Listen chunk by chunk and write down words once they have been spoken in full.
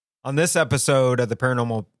On this episode of the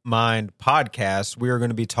Paranormal Mind podcast, we are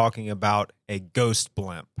going to be talking about a ghost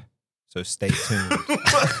blimp. So stay tuned.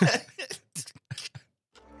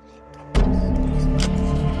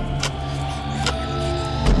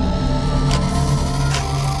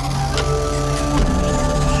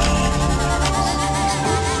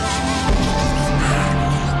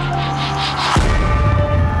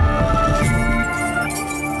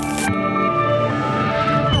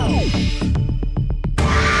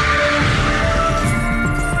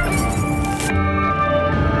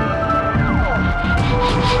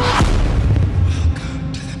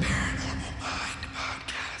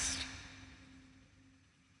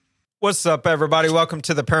 What's up, everybody? Welcome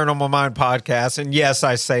to the Paranormal Mind podcast. And yes,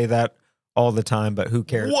 I say that all the time, but who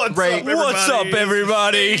cares? What's up,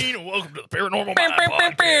 everybody? Welcome to the Paranormal Mind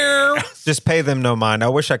podcast. Just pay them no mind. I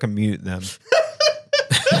wish I could mute them.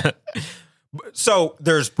 So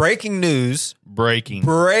there's breaking news.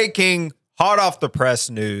 Breaking hot off the press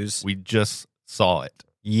news. We just saw it.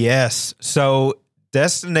 Yes. So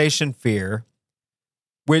Destination Fear,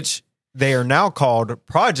 which they are now called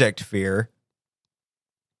Project Fear,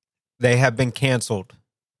 they have been canceled.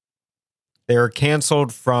 They are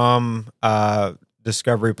canceled from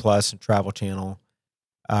Discovery Plus and Travel Channel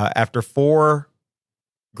after 4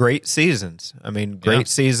 great seasons. I mean, great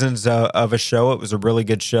seasons of a show. It was a really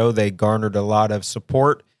good show. They garnered a lot of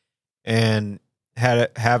support and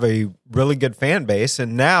have a really good fan base.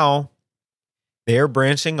 And now they are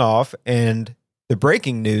branching off. And the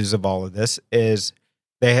breaking news of all of this is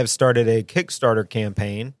they have started a Kickstarter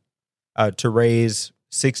campaign to raise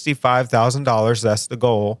 $65,000, that's the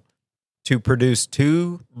goal, to produce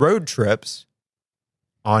 2 road trips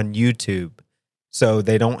on YouTube. So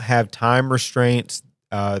they don't have time restraints.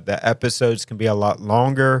 The episodes can be a lot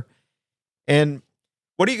longer. And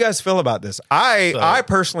what do you guys feel about this? I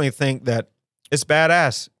personally think that it's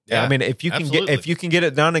badass. Yeah, I mean, if you can get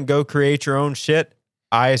it done and go create your own shit,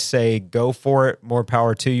 I say go for it. More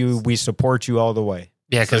power to you. We support you all the way.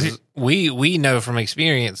 Yeah, because we know from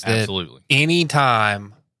experience that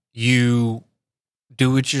anytime you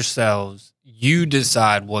do it yourselves, you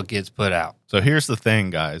decide what gets put out. So here's the thing,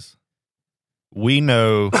 guys. We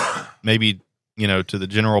know maybe, to the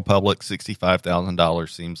general public, $65,000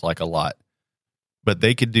 seems like a lot. But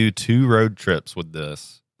they could do 2 road trips with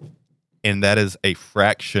this, and that is a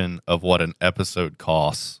fraction of what an episode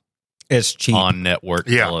costs. It's cheap on network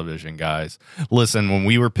television, guys. Listen, when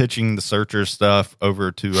we were pitching the Searcher stuff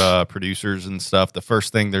over to producers and stuff, the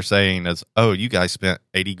first thing they're saying is, "Oh, you guys spent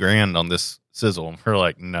 $80,000 on this sizzle." And we're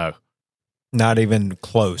like, "No, not even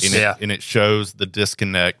close." And it shows the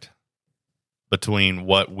disconnect between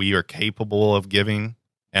what we are capable of giving,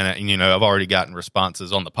 and I've already gotten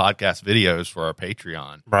responses on the podcast videos for our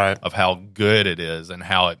Patreon, right, of how good it is and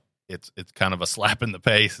how it's kind of a slap in the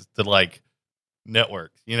face to like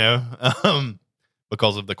networks,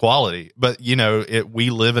 because of the quality. But we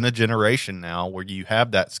live in a generation now where you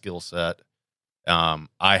have that skill set.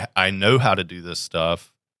 I know how to do this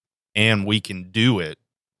stuff, and we can do it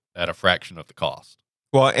at a fraction of the cost.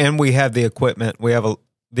 Well, and we have the equipment. We have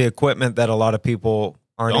the equipment that a lot of people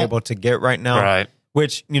aren't able to get right now. Right.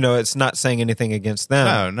 Which, it's not saying anything against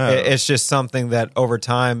them. No. It's just something that over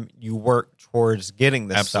time you work towards getting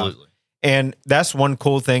this stuff. And that's one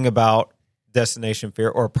cool thing about Destination Fear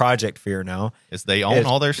or Project Fear now is they own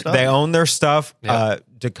all their stuff. They own their stuff. Yeah.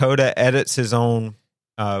 Dakota edits his own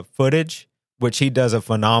footage, which he does a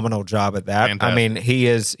phenomenal job at that. Fantastic. I mean, he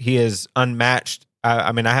is unmatched.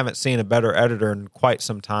 I haven't seen a better editor in quite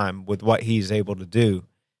some time with what he's able to do.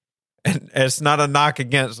 And it's not a knock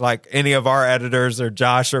against like any of our editors or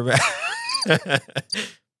Josh or.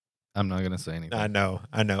 I'm not going to say anything. I know.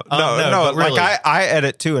 No, Like really. I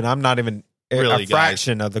edit too, and I'm not even really, a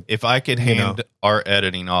fraction of the. If I could hand our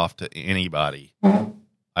editing off to anybody,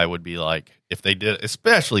 I would be like, if they did,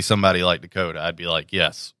 especially somebody like Dakota, I'd be like,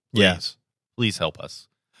 yes, please help us.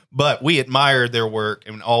 But we admired their work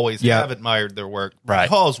and always have admired their work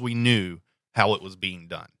because we knew how it was being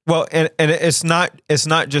done. Well, and it's not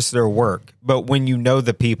just their work, but when you know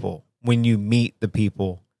the people, when you meet the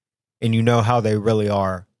people, and you know how they really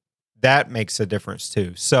are, that makes a difference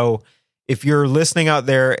too. So if you're listening out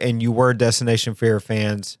there and you were Destination Fear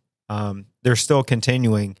fans, they're still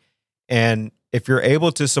continuing. And if you're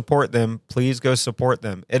able to support them, please go support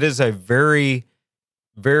them. It is a very,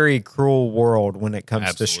 very cruel world when it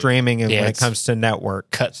comes to streaming and when it comes to network.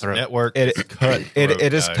 Cutthroat. Network It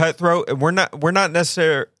is cutthroat. And we're not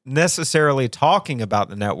necessarily talking about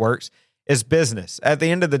the networks. It's business. At the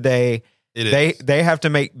end of the day, they have to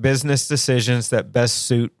make business decisions that best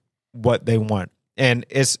suit what they want. And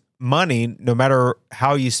it's money, no matter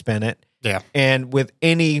how you spend it. Yeah. And with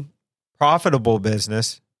any profitable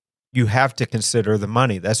business, you have to consider the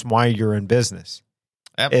money. That's why you're in business.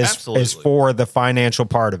 Absolutely. Is for the financial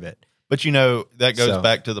part of it. But, that goes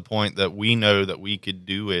back to the point that we know that we could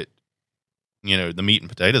do it, the meat and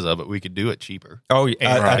potatoes of it, we could do it cheaper. Oh,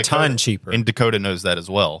 a ton cheaper. And Dakota knows that as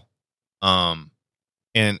well. And,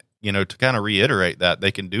 to kind of reiterate that,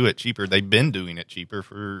 they can do it cheaper. They've been doing it cheaper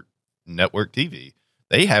for network TV.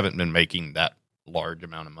 They haven't been making that large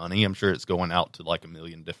amount of money. I'm sure it's going out to like 1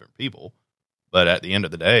 million different people. But at the end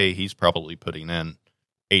of the day, he's probably putting in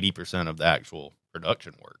 80% of the actual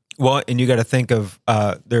production work. Well, and you got to think of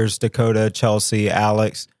there's Dakota, Chelsea,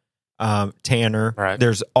 Alex, Tanner. Right.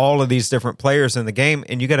 There's all of these different players in the game,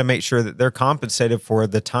 and you got to make sure that they're compensated for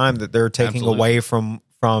the time that they're taking away from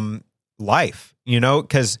life.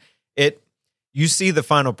 Because you see the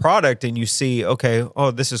final product and you see, okay,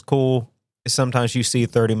 oh, this is cool. Sometimes you see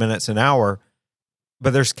 30 minutes an hour,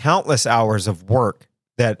 but there's countless hours of work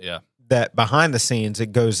that behind the scenes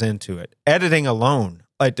it goes into it. Editing alone.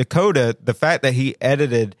 Like Dakota, the fact that he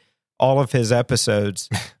edited all of his episodes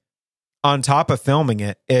on top of filming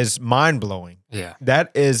it is mind-blowing. Yeah.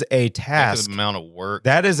 That is a task. The amount of work.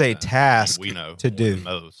 That is a task we know to do.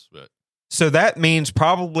 Most, but. So that means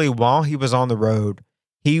probably while he was on the road,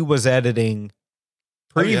 he was editing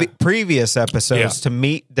previous episodes to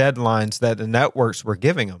meet deadlines that the networks were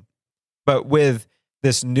giving him. But with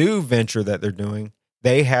this new venture that they're doing,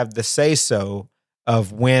 they have the say-so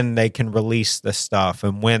of when they can release the stuff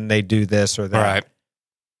and when they do this or that. Right.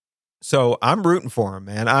 So I'm rooting for him,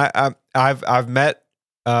 man. I've met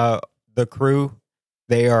the crew.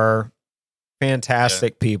 They are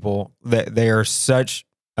fantastic people. They are such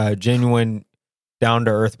genuine, down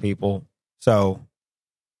to earth people. So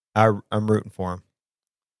I'm rooting for him.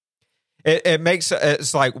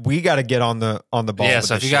 It's like we got to get on the ball. Yeah.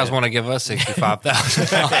 So if you guys want to give us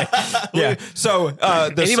 $65,000, yeah. So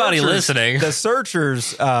anybody listening, the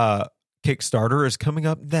Searchers Kickstarter is coming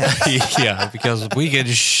up next. Yeah, because we could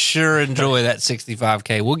sure enjoy that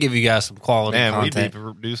 $65K. We'll give you guys some quality content. We'd be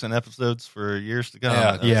producing episodes for years to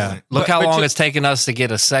come. Yeah. Look how long it's taken us to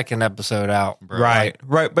get a second episode out. Right.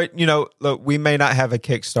 But look, we may not have a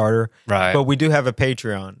Kickstarter, right? But we do have a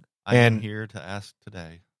Patreon. I'm here to ask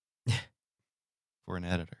today for an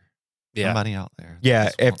editor. Yeah. Somebody out there.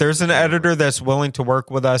 Yeah, if there's an editor that's willing to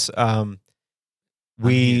work with us,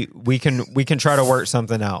 we can try to work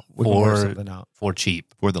something out. We can work something out for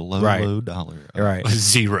cheap, for the low dollar. Right.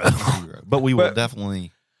 Zero. But we will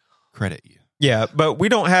definitely credit you. Yeah, but we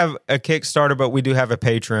don't have a Kickstarter, but we do have a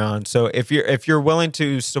Patreon. So if you're willing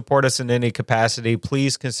to support us in any capacity,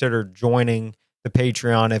 please consider joining the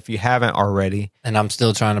Patreon if you haven't already. And I'm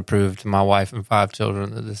still trying to prove to my wife and 5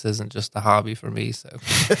 children that this isn't just a hobby for me. So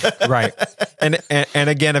right. And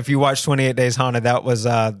again, if you watch 28 Days Haunted, that was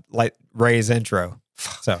like Ray's intro.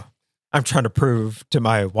 So I'm trying to prove to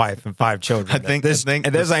my wife and 5 children this ain't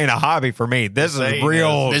a hobby for me. This is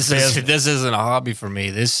real. This isn't a hobby for me.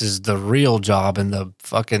 This is the real job, and the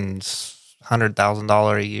fucking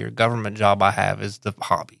 $100,000 a year government job I have is the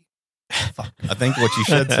hobby. Fuck. I think what you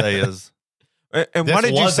should say is, and why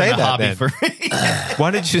did you say that then? For me. Why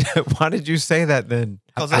did you say that then?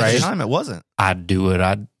 Because at the time it wasn't. I do what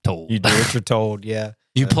I'm told. You do what you're told. Yeah.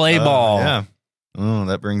 You play ball. Yeah. Oh,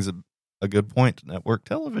 that brings a good point to network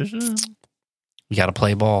television. You got to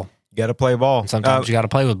play ball. You got to play ball. Sometimes you got to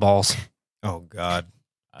play with balls. Oh God.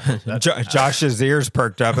 Josh's ears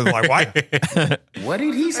perked up and like, what? What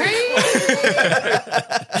did he say?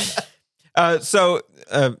 So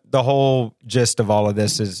the whole gist of all of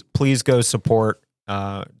this is please go support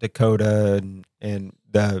Dakota and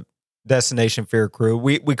the Destination Fear crew.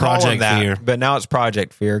 We call them that, Fear. But now it's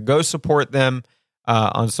Project Fear. Go support them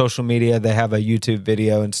on social media. They have a YouTube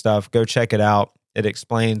video and stuff. Go check it out. It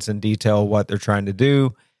explains in detail what they're trying to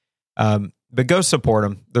do. But go support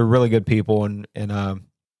them. They're really good people, and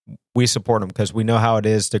we support them because we know how it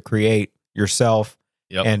is to create yourself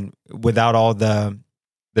and without all the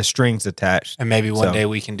strings attached. And maybe one day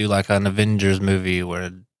we can do like an Avengers movie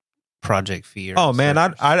where Project Fear. Oh man,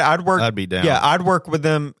 I'd work. I'd be down. Yeah, I'd work with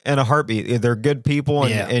them in a heartbeat. They're good people,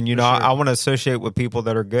 and you know, sure. I want to associate with people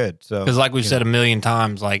that are good. So because like we've said a million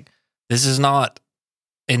times, like this is not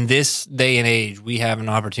in this day and age. We have an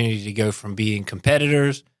opportunity to go from being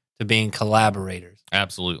competitors to being collaborators.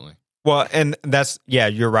 Absolutely. Well, and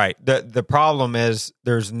you're right. The problem is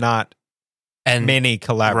there's not many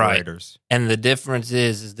collaborators. Right. And the difference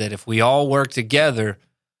is that if we all work together,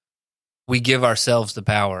 we give ourselves the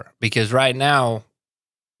power. Because right now,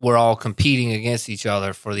 we're all competing against each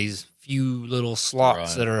other for these few little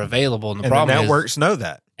slots that are available. And the problem networks know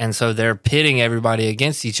that. And so they're pitting everybody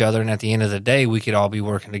against each other. And at the end of the day, we could all be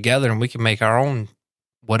working together and we can make our own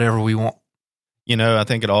whatever we want. I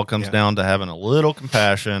think it all comes down to having a little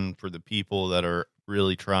compassion for the people that are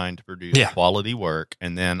really trying to produce quality work.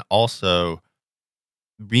 And then also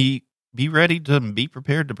be ready to be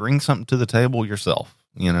prepared to bring something to the table yourself,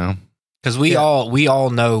 Because we all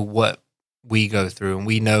know what we go through, and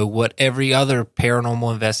we know what every other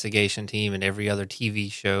paranormal investigation team and every other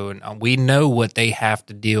TV show, and we know what they have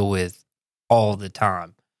to deal with all the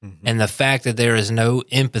time. Mm-hmm. And the fact that there is no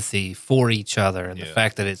empathy for each other, and the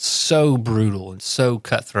fact that it's so brutal and so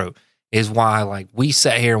cutthroat is why, like, we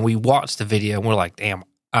sat here and we watched the video and we're like, damn,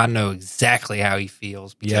 I know exactly how he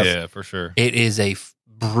feels. Yeah, for sure. It is a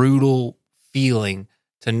brutal feeling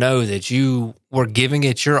to know that you were giving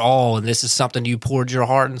it your all, and this is something you poured your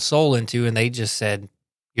heart and soul into, and they just said,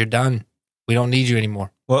 "You're done. We don't need you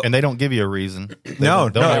anymore." Well, and they don't give you a reason.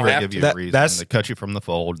 They'll never give you a reason. They cut you from the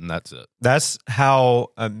fold, and that's it. That's how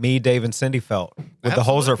me, Dave, and Cindy felt with the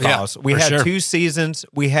Holzer Files. We had 2 seasons.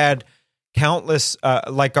 We had countless.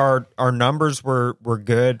 Our numbers were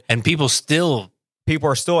good, and people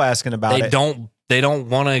are still asking about it. They don't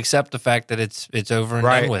want to accept the fact that it's over and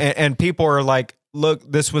done with. And people are like, look,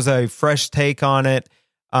 this was a fresh take on it.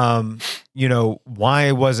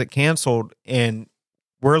 Why was it canceled? And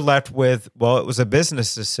we're left with, well, it was a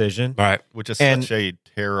business decision. Right. Which is such a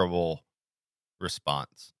terrible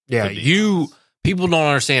response. Yeah. People don't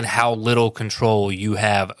understand how little control you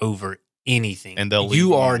have over anything. And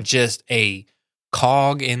you are just a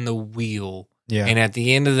cog in the wheel. Yeah. And at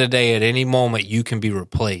the end of the day, at any moment, you can be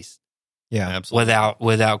replaced. Yeah. Absolutely.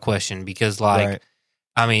 Without question. Because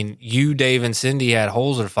you, Dave, and Cindy had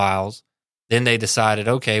Holzer Files. Then they decided,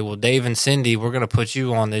 okay, well, Dave and Cindy, we're going to put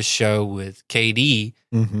you on this show with KD.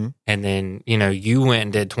 Mm-hmm. And then, you went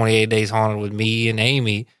and did 28 Days Haunted with me and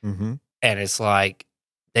Amy. Mm-hmm. And it's like,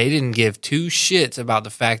 they didn't give 2 shits about the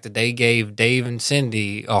fact that they gave Dave and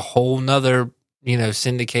Cindy a whole nother, not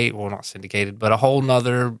syndicated, but a whole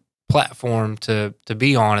nother platform to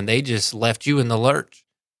be on. And they just left you in the lurch.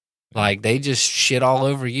 Like, they just shit all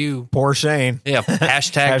over you. Poor Shane. Yeah.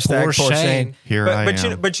 Hashtag poor Shane. Here I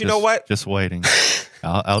am. But you know what? Just waiting.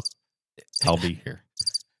 I'll be here.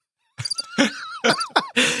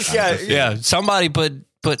 Yeah. Somebody put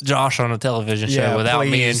Josh on a television show without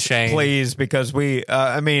me and Shane. Please, because we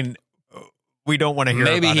don't want to hear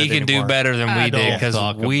Maybe about he it can anymore. do better than we did,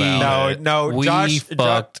 because we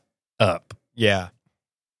fucked up. Yeah.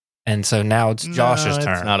 And so now it's Josh's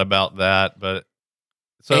turn. It's not about that, but...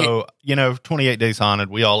 So, 28 Days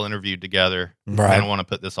Haunted, we all interviewed together. Right. I don't want to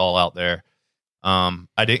put this all out there.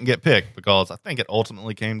 I didn't get picked because I think it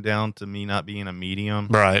ultimately came down to me not being a medium.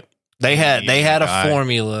 Right. They had a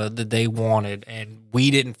formula that they wanted, and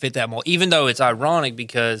we didn't fit that mold. Even though it's ironic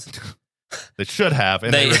because they should have,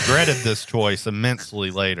 and they regretted this choice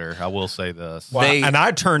immensely later. I will say this. Well, and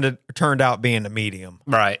I turned out being a medium.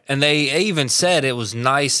 Right. And they even said it was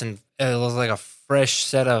nice, and it was like a fresh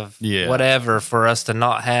set of whatever for us to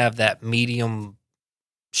not have that medium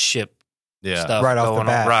ship stuff right off the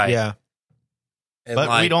bat. Right. Yeah. And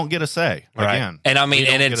but we don't get a say again. And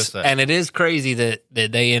it is crazy that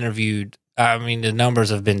they interviewed. I mean, the numbers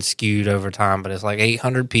have been skewed over time, but it's like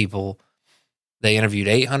 800 people. They interviewed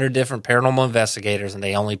 800 different paranormal investigators, and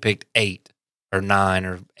they only picked 8 or 9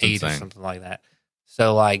 or 8 or something like that.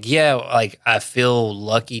 So, I feel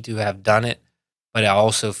lucky to have done it, but I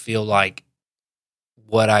also feel like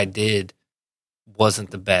what I did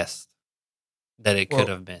wasn't the best that it could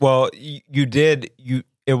have been. Well, you did.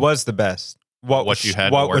 It was the best. What was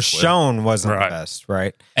shown wasn't the best,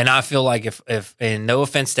 right? And I feel like if and no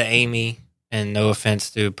offense to Amy and no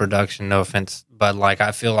offense to production, no offense, but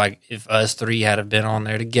I feel like if us 3 had been on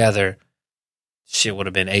there together, shit would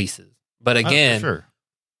have been aces. But again,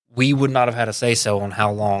 we would not have had a say so on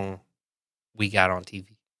how long we got on TV.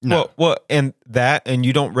 No. Well, and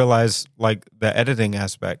you don't realize the editing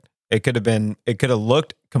aspect. It could have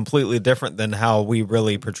looked completely different than how we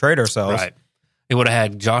really portrayed ourselves. Right. It would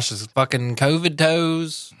have had Josh's fucking COVID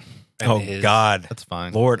toes. Oh God, that's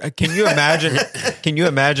fine. Lord, can you imagine? Can you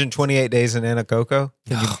imagine 28 days in Anacoco?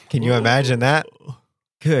 Can you imagine that?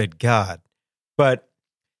 Good God! But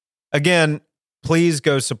again, please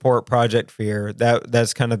go support Project Fear.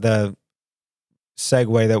 That's kind of the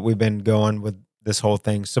segue that we've been going with this whole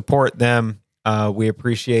thing. Support them. We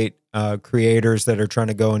appreciate creators that are trying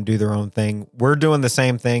to go and do their own thing. We're doing the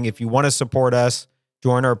same thing. If you want to support us,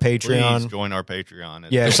 join our Patreon. Please join our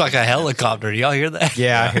Patreon. It's like a helicopter. Do y'all hear that?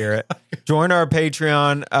 Yeah, I hear it. Join our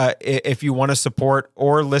Patreon. If you want to support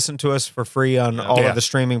or listen to us for free on all of the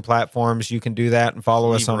streaming platforms, you can do that and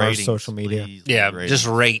follow us on our social media. Just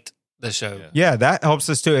rate the show. Yeah, that helps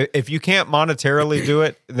us too. If you can't monetarily do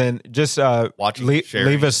it, then just Watching, sharing,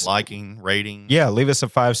 leave us liking, rating. Yeah, leave us a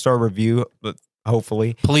 5-star review.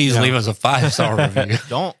 Hopefully, please leave us a 5-star review.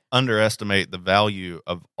 Don't underestimate the value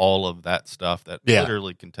of all of that stuff that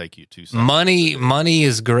literally can take you 2 seconds. Money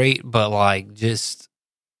is great, but like just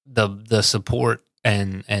the support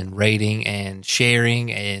and rating and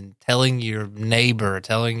sharing and telling your neighbor,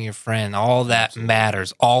 telling your friend, all that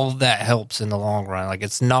matters. All of that helps in the long run. Like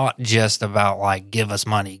it's not just about like give us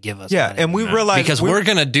money. Yeah, and we realize because we're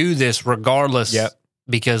gonna do this regardless. Yep.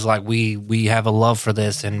 Because like we have a love for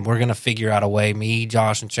this, and we're gonna figure out a way. Me,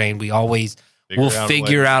 Josh, and Shane, we'll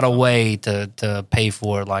figure out a way to pay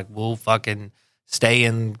for it. Like we'll fucking stay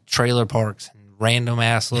in trailer parks and random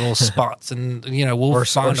ass little spots, and we'll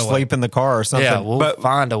find a way. Sleep in the car or something. Yeah, we'll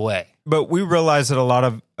find a way. But we realize that a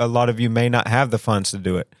lot of you may not have the funds to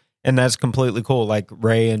do it, and that's completely cool. Like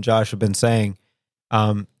Ray and Josh have been saying,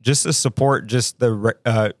 just to support just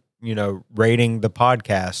the rating the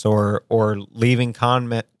podcast or leaving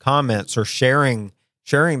comments or sharing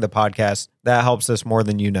the podcast, that helps us more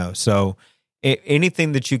than you know. So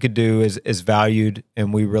anything that you could do is valued,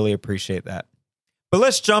 and we really appreciate that. But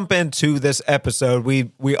let's jump into this episode.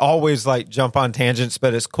 We always like jump on tangents,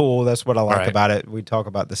 but it's cool. That's what I like about it. We talk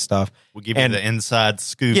about this stuff. We'll give you the inside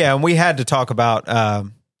scoop. Yeah, and we had to talk about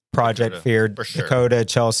Project Fear, for sure. Dakota,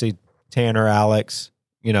 Chelsea, Tanner, Alex.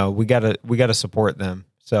 We gotta support them.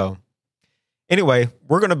 So anyway,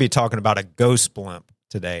 we're going to be talking about a ghost blimp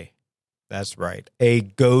today. That's right. A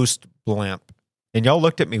ghost blimp. And y'all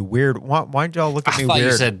looked at me weird. Why'd y'all look at me I thought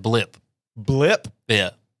weird? You said blip. Blip?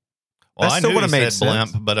 Yeah. Well, that I still knew would have you made said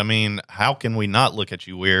sense. blimp, but I mean, how can we not look at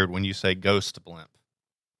you weird when you say ghost blimp?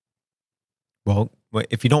 Well,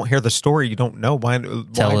 if you don't hear the story, you don't know. Why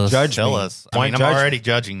judge Tell me? us. I mean, I'm already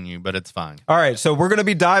judging you, but it's fine. All right, so we're going to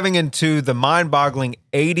be diving into the mind-boggling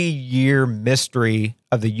 80-year mystery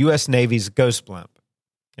of the U.S. Navy's ghost blimp.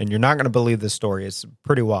 And you're not going to believe this story. It's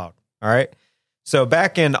pretty wild. All right. So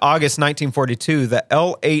back in August 1942, the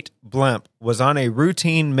L-8 blimp was on a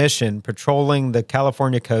routine mission patrolling the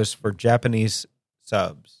California coast for Japanese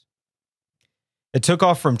subs. It took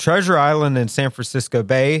off from Treasure Island in San Francisco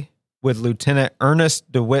Bay with Lieutenant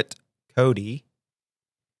Ernest DeWitt Cody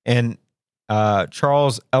and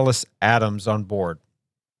Charles Ellis Adams on board.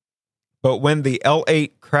 But when the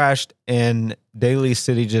L-8 crashed in Daly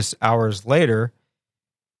City just hours later,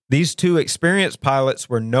 these two experienced pilots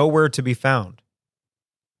were nowhere to be found.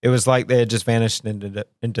 It was like they had just vanished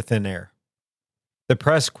into thin air. The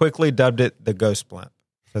press quickly dubbed it the ghost blimp.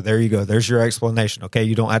 So there you go. There's your explanation. Okay,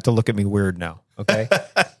 you don't have to look at me weird now. Okay.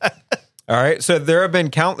 All right. So there have been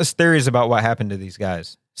countless theories about what happened to these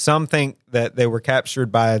guys. Some think that they were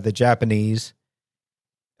captured by the Japanese.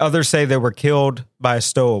 Others say they were killed by a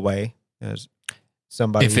stowaway.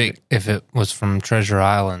 Somebody. If it was from Treasure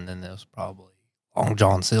Island, then it was probably Long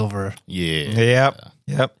John Silver. Yeah.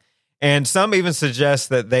 Yep. And some even suggest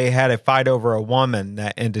that they had a fight over a woman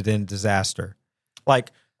that ended in disaster. Like,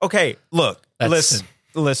 okay, look,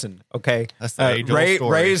 listen, okay. That's the age-old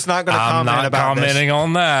story. Ray's not going to comment about this. I'm not commenting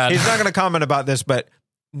on that. He's not going to comment about this, but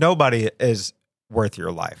nobody is worth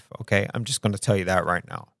your life, okay? I'm just going to tell you that right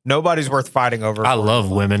now. Nobody's worth fighting over. I love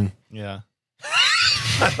women. Yeah.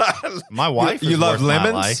 My wife you is love worth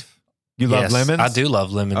lemons? my life. You love lemons? I do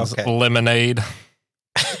love lemons. Okay. Lemonade.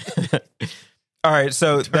 All right,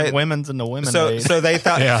 so Turn women's into women. So they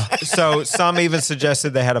thought. Yeah. So some even suggested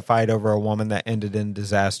they had a fight over a woman that ended in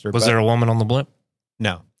disaster. Was there a woman on the blimp?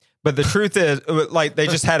 No, but the truth is, like they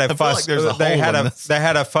just had a fuss. like there's a they hole had in a this. they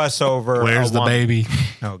had a fuss over. Where's a the woman. baby?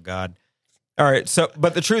 Oh God! All right, so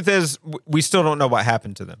but the truth is, we still don't know what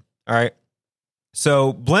happened to them. All right,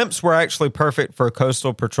 so blimps were actually perfect for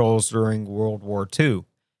coastal patrols during World War II.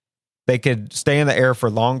 They could stay in the air for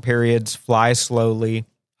long periods, fly slowly,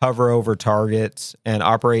 hover over targets, and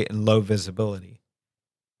operate in low visibility.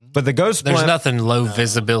 But the ghost There's blimp, nothing low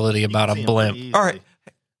visibility about a blimp. all right,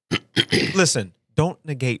 listen, don't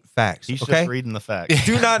negate facts. He's okay? just reading the facts.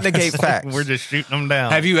 Do not negate facts. We're just shooting them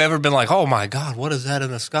down. Have you ever been like, oh my God, what is that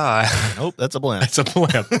in the sky? Nope, that's a blimp. It's a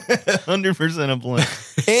blimp. 100% a blimp.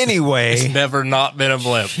 Anyway, It's never not been a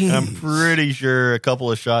blimp. I'm pretty sure a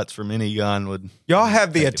couple of shots from any gun would. y'all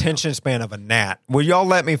have the attention span of a gnat. Will y'all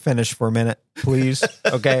let me finish for a minute, please?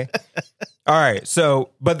 Okay. All right. So,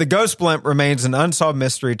 but the ghost blimp remains an unsolved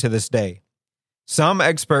mystery to this day. Some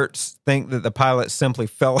experts think that the pilot simply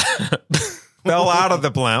fell out of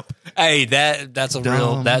the blimp. Hey, that's a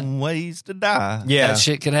real ways to die. Yeah. that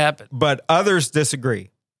shit could happen. But others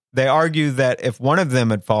disagree. They argue that if one of them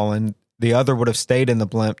had fallen, the other would have stayed in the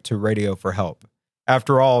blimp to radio for help.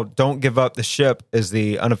 After all, don't give up the ship is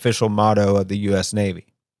the unofficial motto of the U.S. Navy.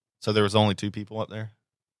 So there was only 2 people up there?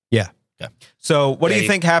 Yeah. Okay. So what do you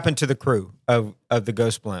think happened to the crew of the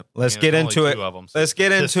Ghost Blimp? Let's get into it. Let's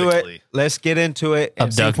get into it. Let's get into it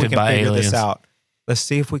and see if we can figure this out. Let's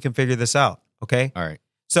see if we can figure this out. Okay. All right.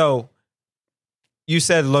 So you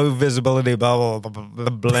said low visibility, blah, blah, blah, blah,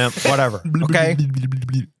 blimp, whatever. Okay.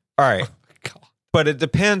 All right. But it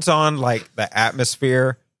depends on like the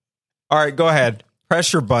atmosphere. All right, go ahead.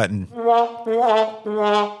 Press your button.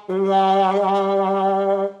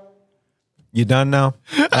 You done now?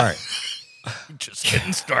 All right. Just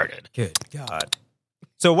getting started. Good God.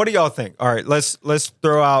 So what do y'all think? All right, let's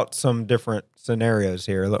throw out some different scenarios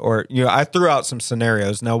here. Or I threw out some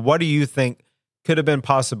scenarios. Now, what do you think could have been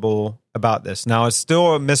possible about this? Now, it's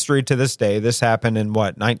still a mystery to this day. This happened in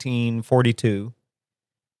 1942.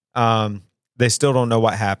 They still don't know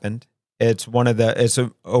what happened. It's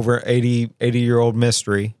a over 80-year-old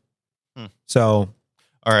mystery. So,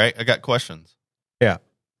 all right, I got questions. Yeah.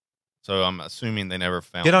 So I'm assuming they never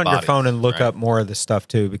found. Get on bodies, your phone and look up more of this stuff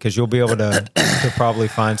too, because you'll be able to probably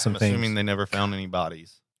find some things. Assuming they never found any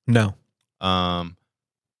bodies. No. How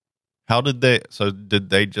did they? So did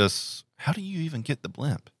they just? How do you even get the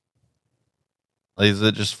blimp? Like, does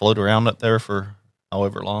it just float around up there for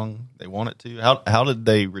however long they want it to? How did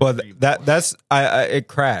they? Well, that's it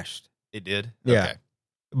crashed. It did. Yeah. Okay.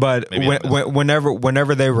 But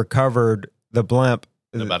whenever they recovered the blimp,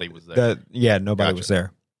 nobody was there. Nobody was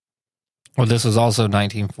there. Well, this was also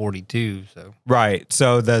 1942, so right.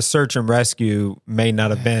 So the search and rescue may not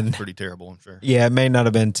have been pretty terrible, I'm sure. Yeah, it may not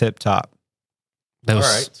have been tip top. There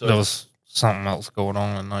was something else going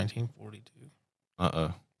on in 1942. The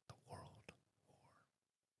World War.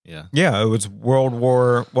 Yeah. Yeah, it was World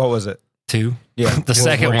War. What was it? II. Yeah, the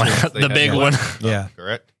second one, the big one. Yeah,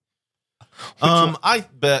 correct. I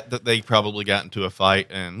bet that they probably got into a fight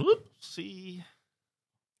and whoopsie.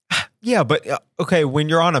 Yeah, but okay, when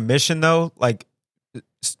you're on a mission though, like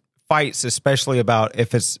fights, especially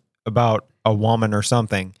if it's about a woman or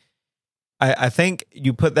something, I think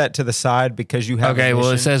you put that to the side because you have. Okay, well,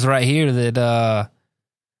 it says right here that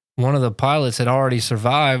one of the pilots had already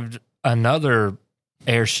survived another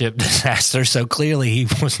airship disaster, so clearly he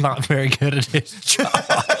was not very good at his job.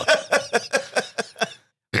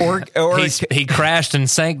 or he crashed and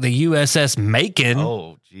sank the USS Macon.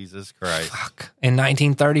 Oh, Jesus Christ. In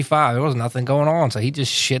 1935. There was nothing going on, so he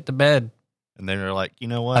just shit the bed. And they were like, you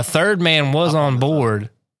know what? A third man was on board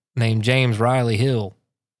named James Riley Hill.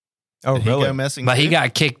 Oh, Did really? He go missing but too? he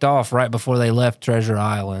got kicked off right before they left Treasure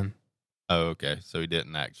Island. Oh, okay. So he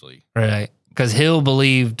didn't actually. Right. Because Hill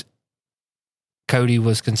believed Cody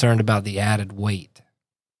was concerned about the added weight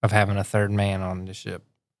of having a third man on the ship.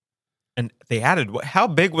 And they added, how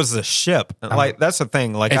big was the ship? Like, that's the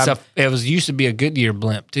thing. Like, it was used to be a Goodyear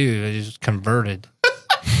blimp too. It just converted.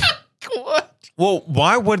 What? Well,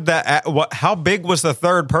 why would that? How big was the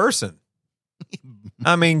third person?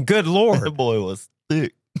 I mean, good Lord, The boy was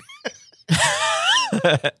thick.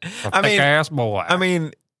 Ass boy. I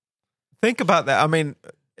mean, think about that. I mean,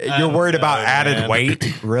 you're worried about added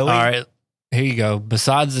weight, really? All right, here you go.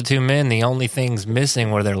 Besides the 2 men, the only things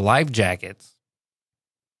missing were their life jackets.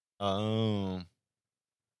 Oh.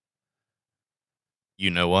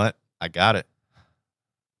 You know what? I got it.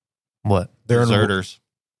 What? They're Deserters.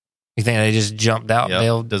 You think they just jumped out? Yep.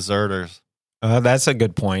 Bailed? Deserters. That's a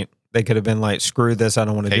good point. They could have been like, "Screw this! I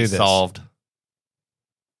don't want to do Case this." solved.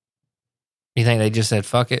 You think they just said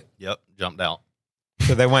 "fuck it"? Yep. Jumped out.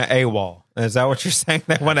 So they went AWOL. Is that what you're saying?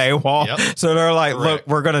 They went AWOL. Yep. So they're like, Correct. "Look,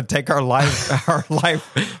 we're going to take our life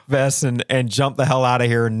vests and jump the hell out of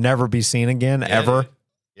here and never be seen again ever."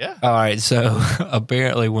 Yeah. All right. So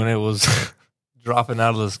apparently, when it was dropping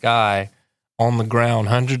out of the sky on the ground,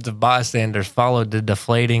 hundreds of bystanders followed the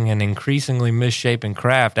deflating and increasingly misshapen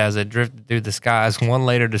craft as it drifted through the skies. One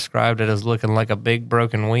later described it as looking like a big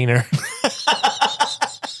broken wiener.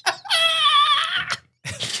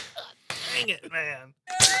 Dang it, man.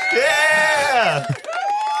 Yeah.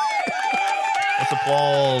 Let's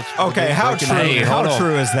applause. Okay, how true? Hey, How hold on.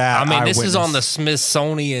 true is that? I mean, this is eyewitness? on the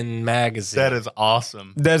Smithsonian magazine. That is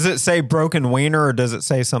awesome. Does it say broken wiener or does it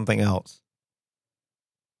say something else?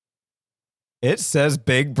 It says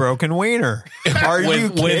big broken wiener. Are you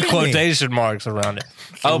with kidding me? quotation marks around it.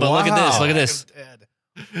 Oh, but look at this. Look at this.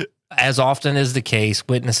 As often is the case,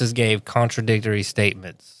 witnesses gave contradictory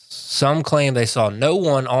statements. Some claim they saw no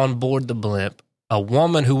one on board the blimp. A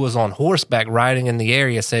woman who was on horseback riding in the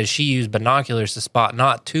area says she used binoculars to spot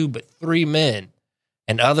not 2 but 3 men.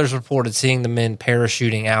 And others reported seeing the men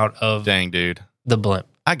parachuting out of Dang, dude. the blimp.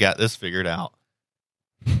 I got this figured out.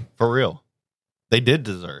 For real. They did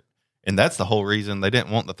desert. And that's the whole reason they didn't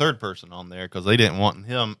want the third person on there, because they didn't want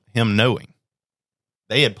him knowing.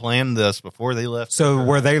 They had planned this before they left. So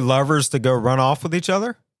were they lovers to go run off with each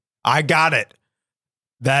other? I got it.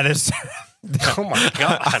 That is. Oh my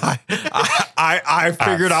God. I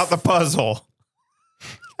figured out the puzzle.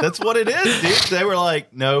 That's what it is, dude. They were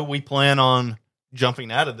like, no, we plan on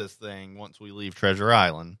jumping out of this thing once we leave Treasure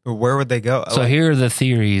Island. Where would they go? So here are the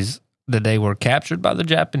theories: that they were captured by the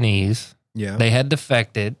Japanese. Yeah. They had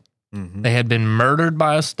defected. Mm-hmm. They had been murdered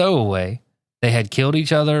by a stowaway. They had killed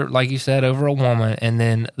each other, like you said, over a woman. And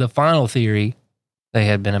then the final theory, they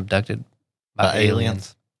had been abducted by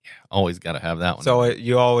aliens. Always got to have that one. So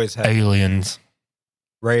you always have Aliens.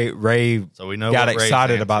 Ray so we know got what Ray's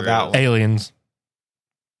excited about answer that is. one. Aliens.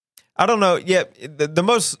 I don't know. Yeah, the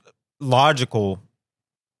most logical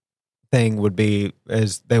thing would be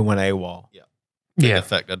is they went AWOL. They Yeah.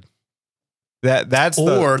 defected. That's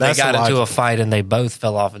Or that's they got the into a logic. fight and they both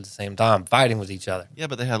fell off at the same time, fighting with each other. Yeah,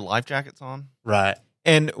 but they had life jackets on. Right.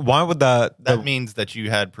 And why would the That means that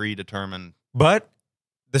you had predetermined. but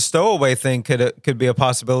the stowaway thing could be a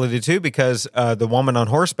possibility too, because the woman on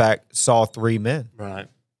horseback saw 3 men. Right.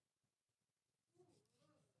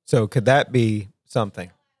 So could that be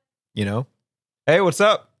something? You know, hey, what's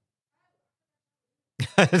up?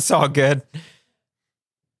 It's all good.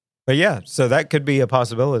 But yeah, so that could be a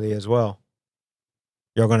possibility as well.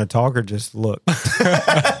 You're going to talk or just look?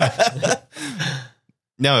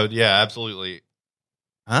 No, yeah, absolutely.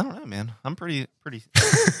 I don't know, man. I'm pretty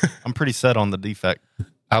set on the defect.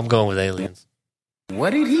 I'm going with aliens.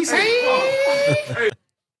 What did he say?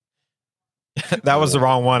 That was the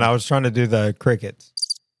wrong one. I was trying to do the crickets.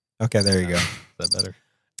 Okay, there you go. Is that better?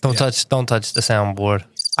 Don't touch the soundboard.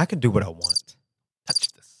 I can do what I want.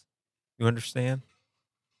 Touch this. You understand?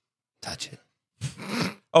 Touch it.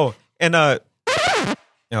 Oh, and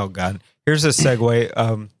oh God, here's a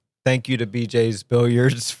segue. Thank you to BJ's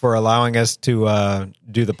Billiards for allowing us to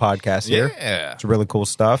do the podcast here. Yeah. It's really cool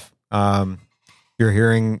stuff. You're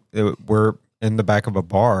hearing we're in the back of a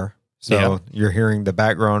bar, so you're hearing the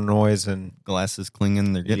background noise and Glasses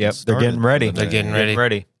clinging. They're getting they're started. getting ready. They're getting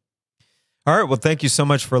ready. All right. Well, thank you so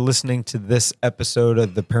much for listening to this episode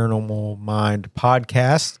of the Paranormal Mind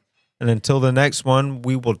podcast. And until the next one,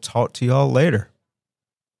 we will talk to y'all later.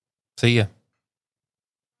 See ya.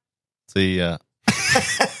 See ya.